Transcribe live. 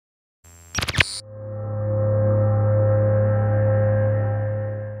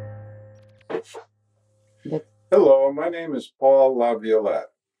Hello, my name is Paul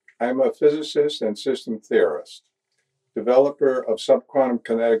Laviolette. I'm a physicist and system theorist, developer of subquantum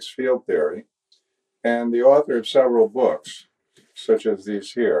kinetics field theory, and the author of several books, such as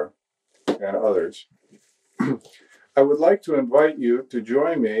these here and others. I would like to invite you to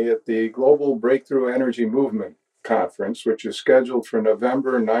join me at the Global Breakthrough Energy Movement Conference, which is scheduled for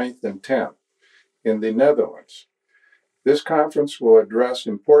November 9th and 10th in the Netherlands. This conference will address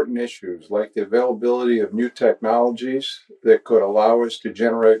important issues like the availability of new technologies that could allow us to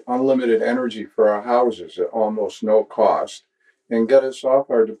generate unlimited energy for our houses at almost no cost and get us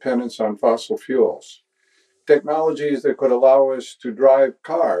off our dependence on fossil fuels. Technologies that could allow us to drive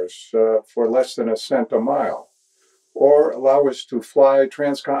cars for less than a cent a mile, or allow us to fly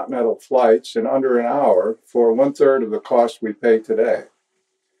transcontinental flights in under an hour for 1/3 of the cost we pay today.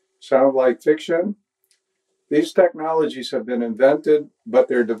 Sound like fiction? These technologies have been invented, but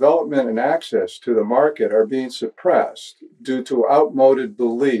their development and access to the market are being suppressed due to outmoded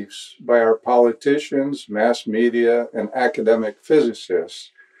beliefs by our politicians, mass media, and academic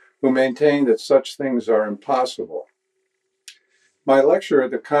physicists who maintain that such things are impossible. My lecture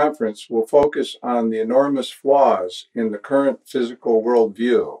at the conference will focus on the enormous flaws in the current physical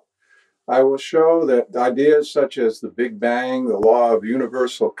worldview. I will show that ideas such as the Big Bang, the law of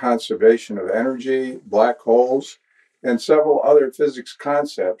universal conservation of energy, black holes, and several other physics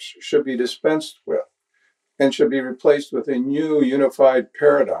concepts should be dispensed with and should be replaced with a new unified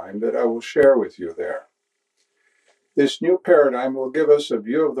paradigm that I will share with you there. This new paradigm will give us a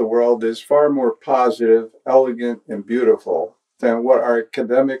view of the world as far more positive, elegant, and beautiful than what our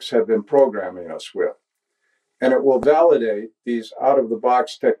academics have been programming us with. And it will validate these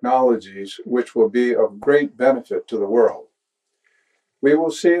out-of-the-box technologies, which will be of great benefit to the world. We will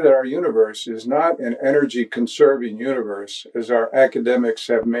see that our universe is not an energy-conserving universe, as our academics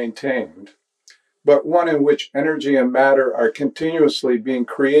have maintained, but one in which energy and matter are continuously being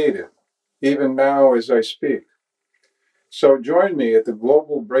created, even now as I speak. So join me at the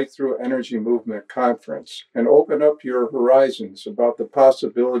Global Breakthrough Energy Movement Conference and open up your horizons about the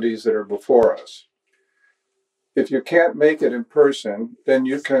possibilities that are before us. If you can't make it in person, then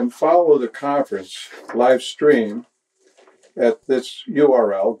you can follow the conference live stream at this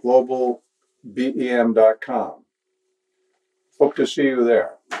URL, globalbem.com. Hope to see you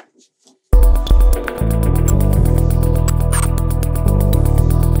there.